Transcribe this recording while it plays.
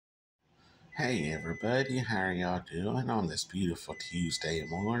Hey everybody, how are y'all doing on this beautiful Tuesday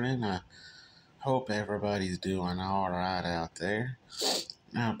morning? I hope everybody's doing alright out there.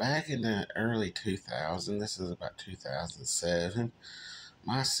 Now, back in the early 2000s, this is about 2007,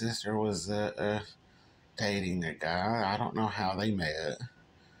 my sister was dating a guy. I don't know how they met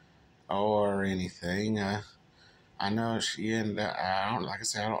or anything. I know she ended up, like I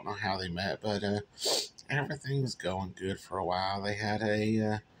said, I don't know how they met, but everything was going good for a while. They had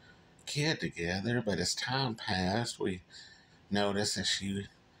a kid together, but as time passed, we noticed that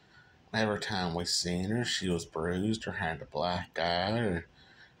every time we seen her, she was bruised or had a black eye or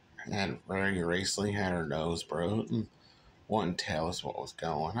had very recently had her nose broke and wouldn't tell us what was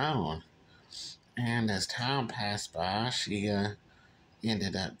going on. And as time passed by, she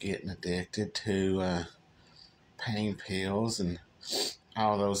ended up getting addicted to pain pills and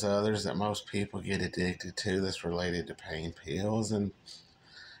all those others that most people get addicted to that's related to pain pills. And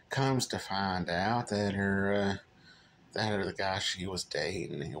comes to find out that the guy she was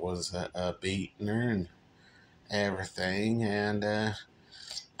dating, he was beating her and everything, and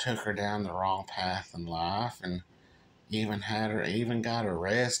took her down the wrong path in life, and even got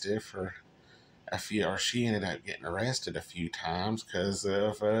arrested for a few, or she ended up getting arrested a few times because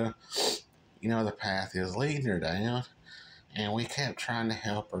of the path he was leading her down. And we kept trying to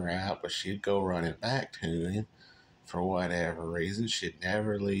help her out, but she'd go running back to him for whatever reason. She'd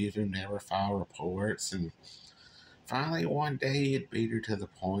never leave him, never file reports, and finally one day it beat her to the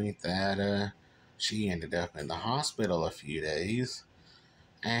point that she ended up in the hospital a few days.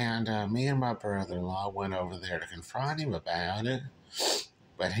 And me and my brother-in-law went over there to confront him about it,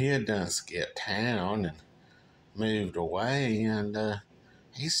 but he had done skipped town and moved away, and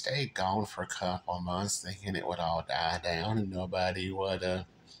he stayed gone for a couple of months thinking it would all die down and nobody would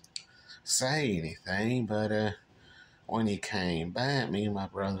say anything. But when he came back, me and my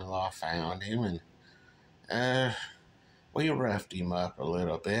brother-in-law found him, and we roughed him up a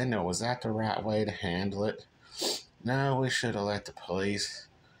little bit. Now, was that the right way to handle it? No, we should have let the police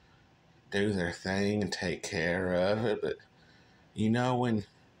do their thing and take care of it. But when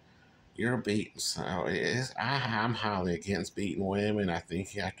you're beating, I'm highly against beating women. I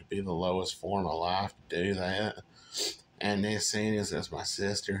think you have to be the lowest form of life to do that. And this scene is as my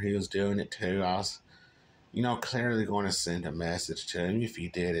sister, he was doing it too. I was, clearly going to send a message to him if he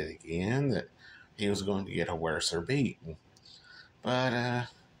did it again that he was going to get a worse beating. But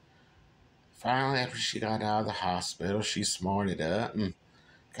finally, after she got out of the hospital, she smarted up and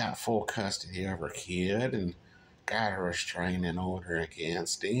got full custody of her kid and got a restraining order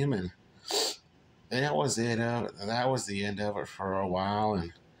against him. And that was it. That was the end of it for a while.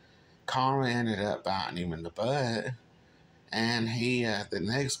 And karma ended up biting him in the butt. And the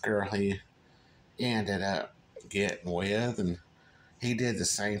next girl he ended up getting with, and he did the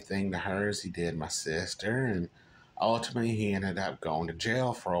same thing to her as he did my sister. And ultimately, he ended up going to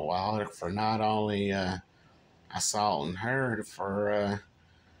jail for a while for not only assaulting her, for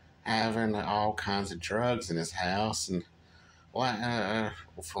having all kinds of drugs in his house. And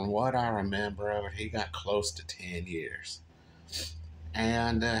from what I remember of it, he got close to 10 years.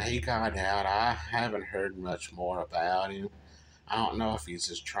 And he got out. I haven't heard much more about him. I don't know if he's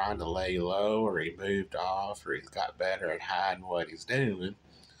just trying to lay low, or he moved off, or he's got better at hiding what he's doing.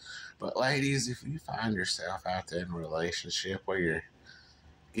 But ladies, if you find yourself out there in a relationship where you're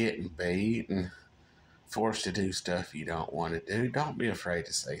getting beat and forced to do stuff you don't want to do, don't be afraid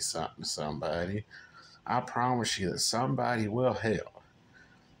to say something to somebody. I promise you that somebody will help.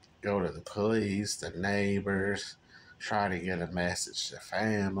 Go to the police, the neighbors, try to get a message to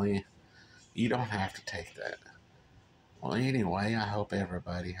family. You don't have to take that. Well, anyway, I hope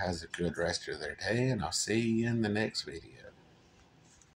everybody has a good rest of their day, and I'll see you in the next video.